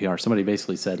like NPR. Somebody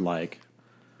basically said like,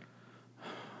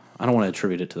 I don't want to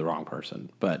attribute it to the wrong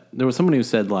person, but there was somebody who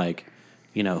said like,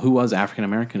 you know, who was African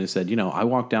American, who said, you know, I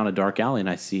walk down a dark alley and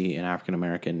I see an African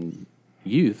American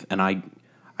youth and I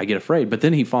get afraid. But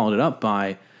then he followed it up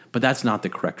by, but that's not the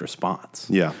correct response.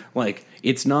 Yeah. Like,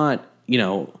 it's not, you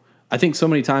know, I think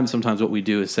sometimes what we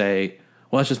do is say,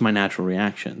 well, that's just my natural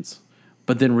reactions.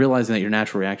 But then realizing that your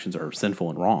natural reactions are sinful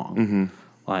and wrong.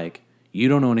 Like, you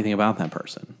don't know anything about that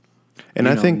person. And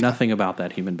you I know think nothing about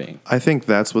that human being. I think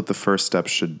that's what the first step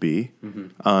should be.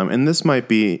 And this might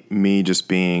be me just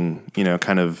being, you know,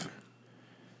 kind of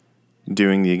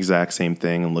doing the exact same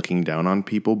thing and looking down on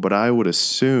people. But I would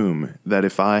assume that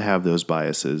if I have those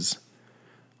biases,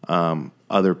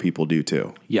 other people do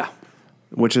too. Yeah.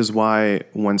 Which is why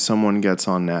when someone gets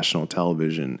on national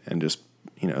television and just,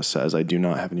 you know, says, I do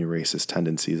not have any racist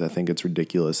tendencies, I think it's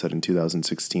ridiculous that in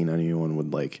 2016 anyone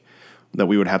would like, that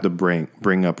we would have to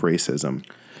bring up racism.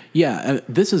 Yeah,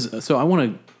 this is, so I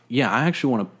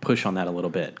actually want to push on that a little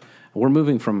bit. We're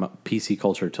moving from PC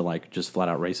culture to like just flat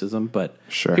out racism, but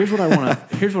Sure. here's what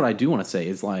I do want to say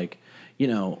is like, you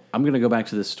know, I'm going to go back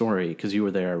to this story because you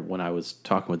were there when I was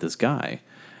talking with this guy,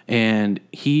 and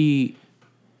he's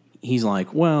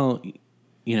like, well,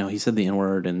 you know, he said the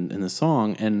N-word in the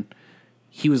song, and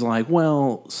he was like,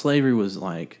 well, slavery was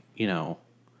like, you know,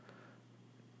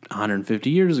 150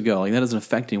 years ago, like that doesn't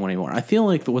affect anyone anymore. I feel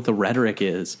like what the rhetoric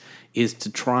is to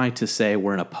try to say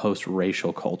we're in a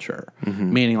post-racial culture,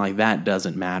 meaning like that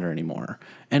doesn't matter anymore.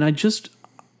 And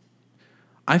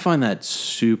I find that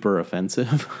super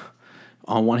offensive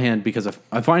on one hand, because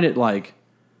I find it like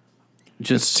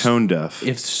just It's tone deaf.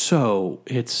 it's so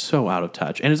out of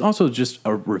touch. And it's also just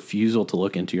a refusal to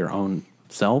look into your own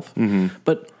self.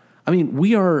 But I mean,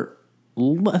 are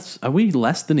we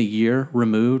less than a year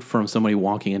removed from somebody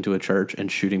walking into a church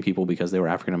and shooting people because they were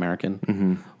African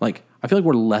American? Like, I feel like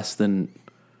we're less than,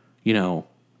 you know,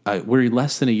 we're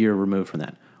less than a year removed from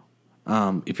that.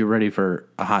 If you're ready for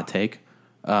a hot take,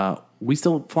 we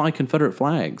still fly Confederate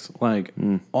flags like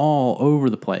all over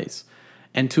the place,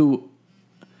 and to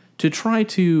try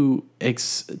to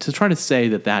say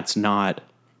that that's not,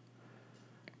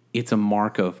 it's a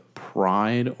mark of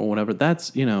pride or whatever.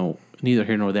 That's, you know, neither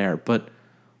here nor there. But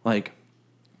like,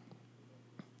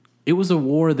 it was a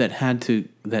war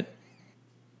that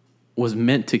was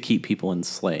meant to keep people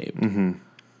enslaved. And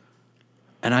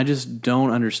I just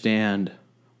don't understand,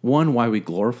 one, why we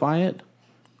glorify it,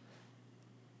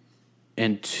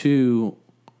 and two,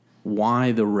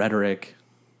 why the rhetoric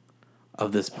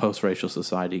of this post-racial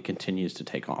society continues to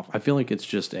take off. I feel like it's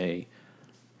just I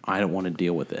don't want to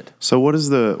deal with it. So what does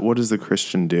the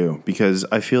Christian do? Because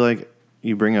I feel like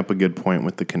you bring up a good point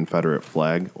with the Confederate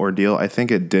flag ordeal. I think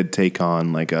it did take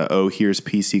on like here's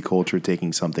PC culture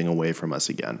taking something away from us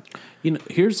again. You know,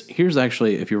 here's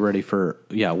actually, if you're ready for,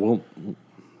 we'll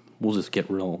just get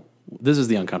real. This is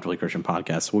the Uncomfortably Christian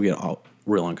podcast. So we'll get all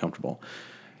real uncomfortable.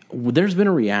 There's been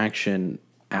a reaction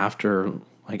after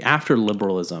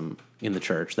liberalism in the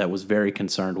church that was very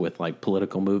concerned with like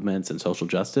political movements and social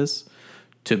justice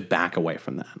to back away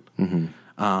from that.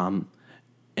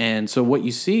 And so what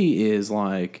you see is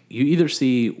like, you either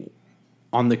see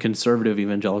on the conservative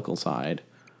evangelical side,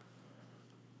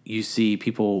 you see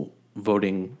people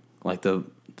voting like the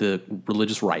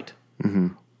religious right,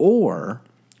 or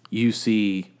you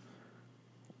see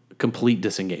complete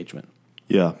disengagement.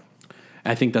 Yeah.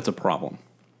 I think that's a problem.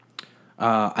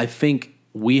 I think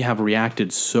we have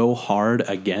reacted so hard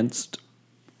against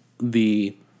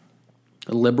the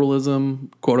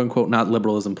liberalism, quote unquote, not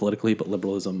liberalism politically, but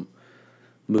liberalism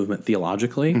movement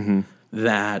theologically,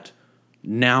 that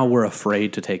now we're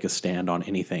afraid to take a stand on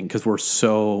anything because we're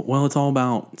so, well, it's all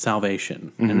about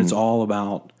salvation and it's all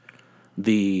about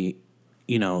the,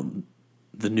 you know,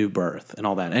 the new birth and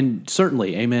all that. And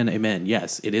certainly, amen.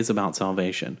 Yes, it is about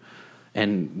salvation.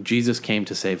 And Jesus came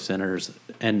to save sinners,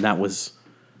 and that was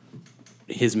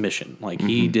his mission. Like,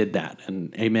 he did that.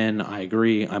 And amen, I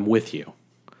agree, I'm with you.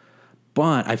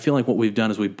 But I feel like what we've done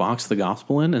is we boxed the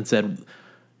gospel in and said,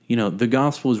 you know, the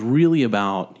gospel is really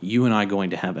about you and I going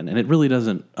to heaven, and it really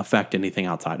doesn't affect anything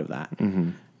outside of that.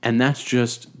 And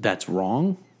that's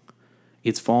wrong.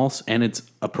 It's false, and it's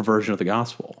a perversion of the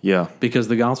gospel. Yeah. Because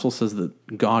the gospel says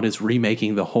that God is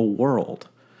remaking the whole world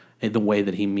in the way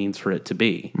that he means for it to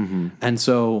be. And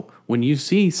so when you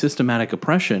see systematic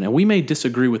oppression, and we may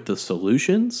disagree with the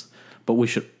solutions, but we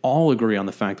should all agree on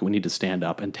the fact that we need to stand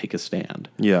up and take a stand.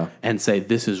 Yeah. And say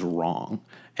this is wrong.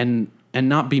 And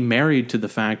not be married to the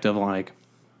fact of like,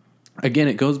 again,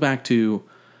 it goes back to,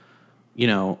 you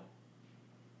know,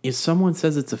 if someone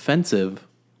says it's offensive,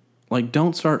 like,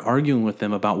 don't start arguing with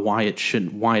them about why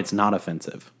it's not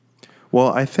offensive.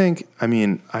 Well, I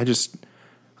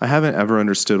haven't ever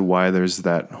understood why there's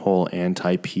that whole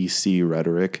anti-PC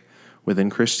rhetoric within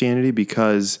Christianity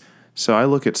because, so I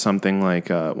look at something like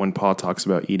when Paul talks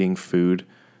about eating food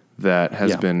that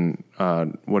has been,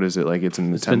 what is it, like it's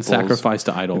in the temples. It's been sacrificed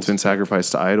to idols. It's been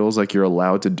sacrificed to idols. Like you're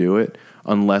allowed to do it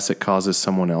unless it causes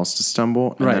someone else to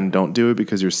stumble and then don't do it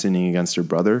because you're sinning against your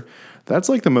brother. That's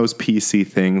like the most PC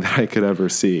thing that I could ever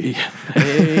see.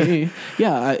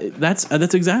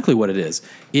 That's exactly what it is.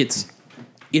 It's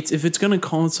if it's going to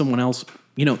cause someone else,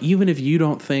 even if you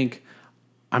don't think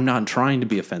I'm not trying to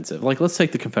be offensive. Like let's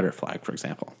take the Confederate flag for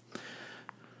example.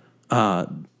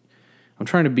 I'm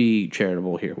trying to be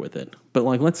charitable here with it, but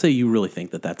like let's say you really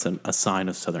think that that's a sign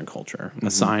of Southern culture,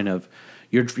 a sign of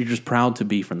you're just proud to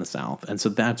be from the South, and so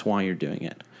that's why you're doing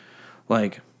it.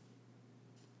 Like.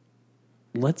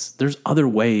 There's other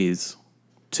ways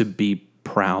to be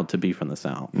proud to be from the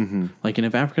South. Like, and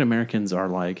if African Americans are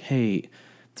like, hey,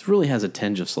 this really has a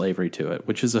tinge of slavery to it,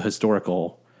 which is a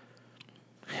historically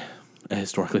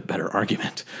better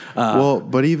argument.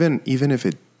 But even if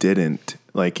it didn't,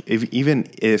 like, even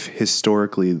if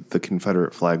historically the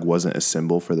Confederate flag wasn't a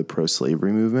symbol for the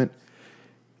pro-slavery movement,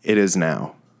 it is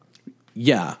now.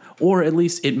 Yeah, or at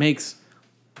least it makes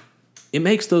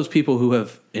those people who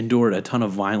have endured a ton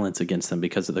of violence against them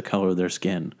because of the color of their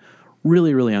skin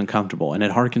really, really uncomfortable. And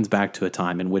it harkens back to a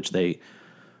time in which they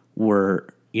were,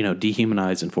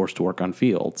 dehumanized and forced to work on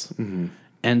fields.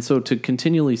 And so to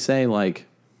continually say like,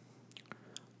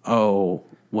 oh,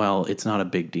 well, it's not a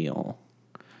big deal.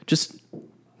 Just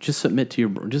submit to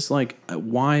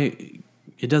why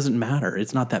it doesn't matter.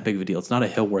 It's not that big of a deal. It's not a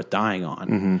hill worth dying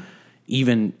on.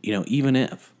 Even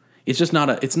if. It's just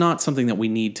it's not something that we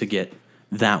need to get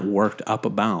that worked up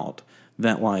about,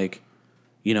 that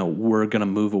we're going to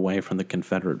move away from the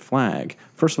Confederate flag.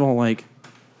 First of all,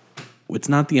 it's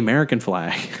not the American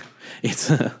flag. It's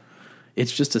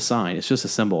just a sign. It's just a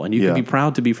symbol. And you can be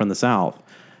proud to be from the South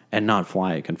and not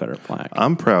fly a Confederate flag.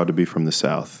 I'm proud to be from the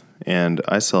South, and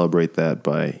I celebrate that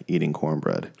by eating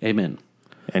cornbread. Amen.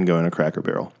 And going to Cracker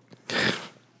Barrel.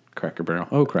 Cracker Barrel.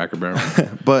 Oh, Cracker Barrel.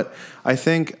 But I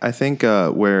think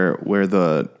where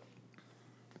the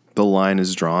line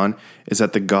is drawn is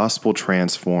that the gospel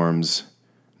transforms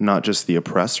not just the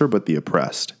oppressor but the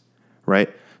oppressed, right?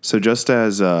 So just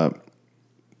as the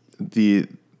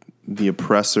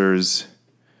oppressor's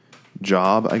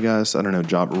job,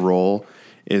 role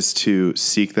is to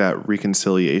seek that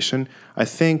reconciliation, I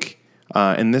think,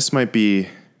 and this might be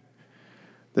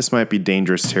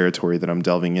dangerous territory that I'm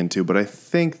delving into, but I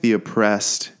think the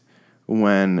oppressed,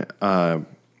 when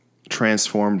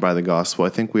transformed by the gospel, I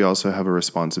think we also have a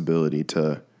responsibility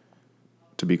to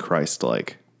be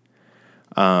Christ-like.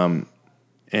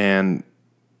 And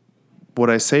what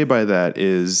I say by that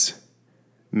is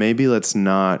maybe let's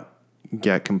not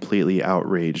get completely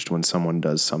outraged when someone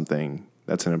does something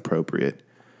that's inappropriate.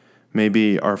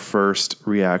 Maybe our first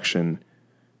reaction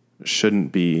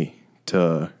shouldn't be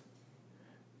to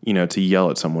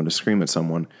yell at someone, to scream at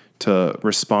someone, to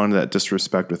respond to that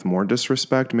disrespect with more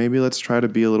disrespect. Maybe let's try to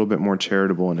be a little bit more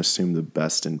charitable and assume the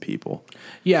best in people.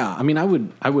 Yeah, I mean, I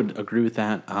would agree with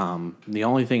that. The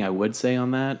only thing I would say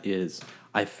on that is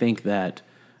I think that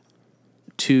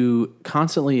to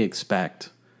constantly expect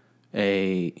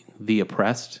the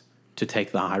oppressed to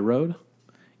take the high road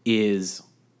is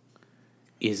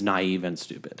naive and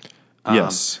stupid.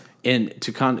 Yes. And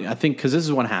I think, because this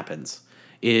is what happens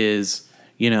is,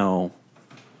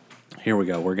 here we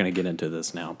go. We're going to get into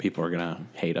this now. People are going to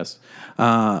hate us.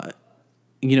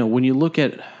 When you look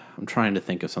at, I'm trying to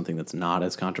think of something that's not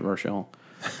as controversial,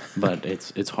 but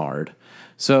it's hard.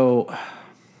 So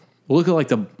look at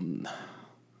the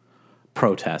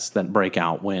protests that break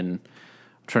out when,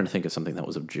 I'm trying to think of something that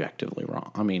was objectively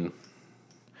wrong. I mean,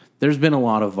 there's been a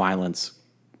lot of violence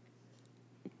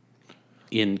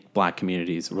in black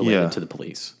communities related to the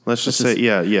police. Let's just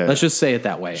say it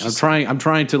that way. I'm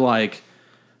trying to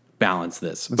balance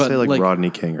this. Let's say Rodney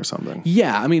King or something.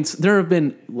 Yeah, I mean, there have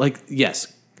been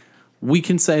yes, we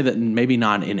can say that maybe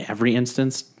not in every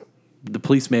instance. The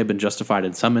police may have been justified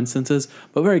in some instances,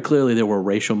 but very clearly there were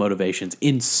racial motivations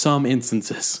in some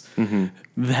instances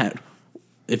that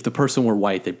if the person were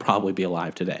white, they'd probably be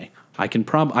alive today. I can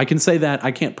say that.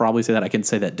 I can't probably say that. I can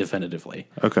say that definitively.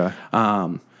 Okay.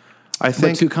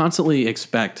 But to constantly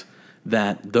expect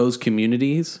that those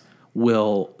communities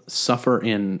will suffer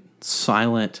in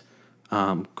silent,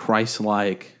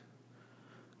 Christ-like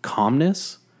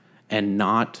calmness and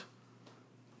not,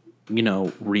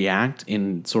 react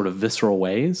in sort of visceral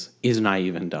ways is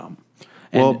naive and dumb.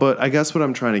 But I guess what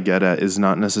I'm trying to get at is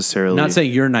not necessarily... Not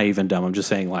saying you're naive and dumb. I'm just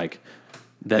saying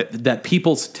that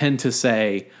people tend to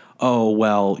say, oh,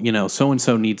 well,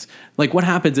 so-and-so needs, like what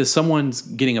happens is someone's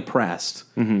getting oppressed.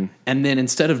 And then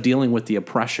instead of dealing with the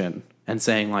oppression and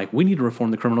saying like, we need to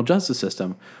reform the criminal justice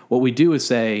system, what we do is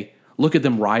say, look at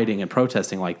them rioting and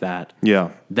protesting like that.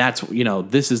 Yeah. That's,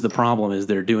 this is the problem is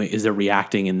they're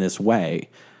reacting in this way.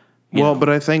 Well, but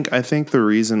I think the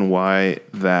reason why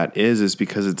that is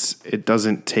because it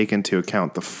doesn't take into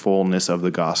account the fullness of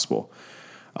the gospel,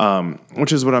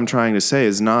 which is what I'm trying to say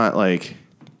is not like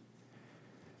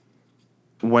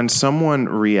when someone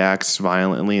reacts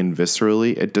violently and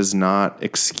viscerally, it does not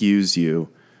excuse you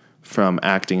from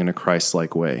acting in a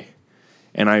Christ-like way.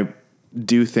 And I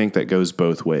do think that goes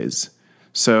both ways.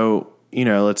 So,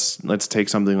 let's take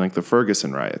something like the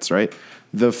Ferguson riots, right?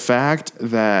 The fact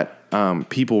that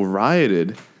people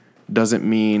rioted doesn't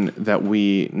mean that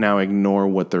we now ignore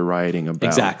what they're rioting about.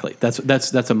 Exactly.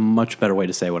 That's a much better way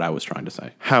to say what I was trying to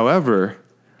say. However,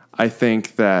 I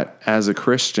think that as a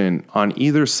Christian on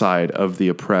either side of the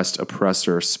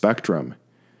oppressor spectrum,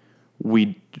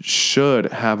 we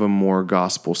should have a more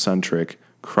gospel-centric,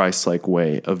 Christ-like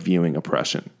way of viewing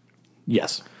oppression.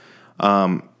 Yes.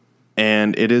 And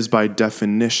it is by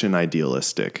definition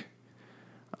idealistic.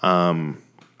 But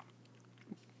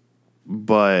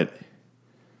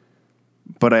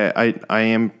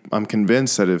I'm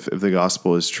convinced that if the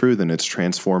gospel is true, then it's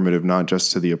transformative not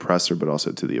just to the oppressor but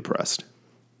also to the oppressed.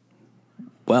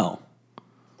 Well,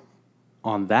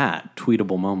 on that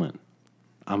tweetable moment,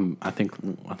 I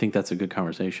think that's a good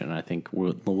conversation. I think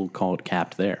we'll call it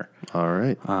capped there. All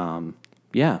right.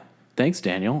 Yeah. Thanks,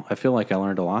 Daniel. I feel like I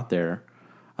learned a lot there.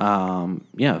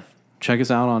 Yeah. Check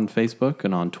us out on Facebook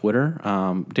and on Twitter.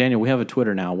 Daniel, we have a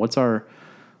Twitter now. What's our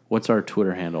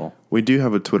Twitter handle? We do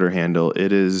have a Twitter handle.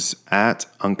 It is at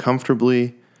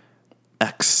uncomfortably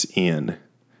Xin.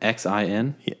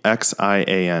 Xin?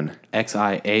 Xian.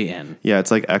 Xian. Yeah, it's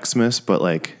like Xmas, but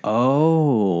like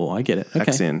I get it.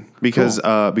 Okay. Xin.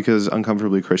 Because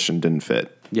uncomfortably Christian didn't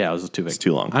fit. Yeah, it was too big. It's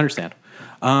too long. I understand.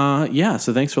 Yeah,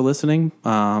 so thanks for listening.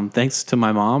 Thanks to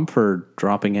my mom for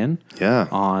dropping in. Yeah.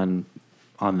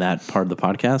 On that part of the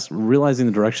podcast, realizing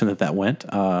the direction that went.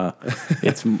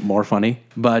 It's more funny.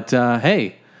 But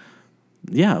hey,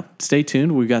 yeah, stay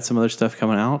tuned. We've got some other stuff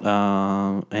coming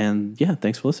out. And yeah,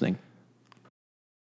 thanks for listening.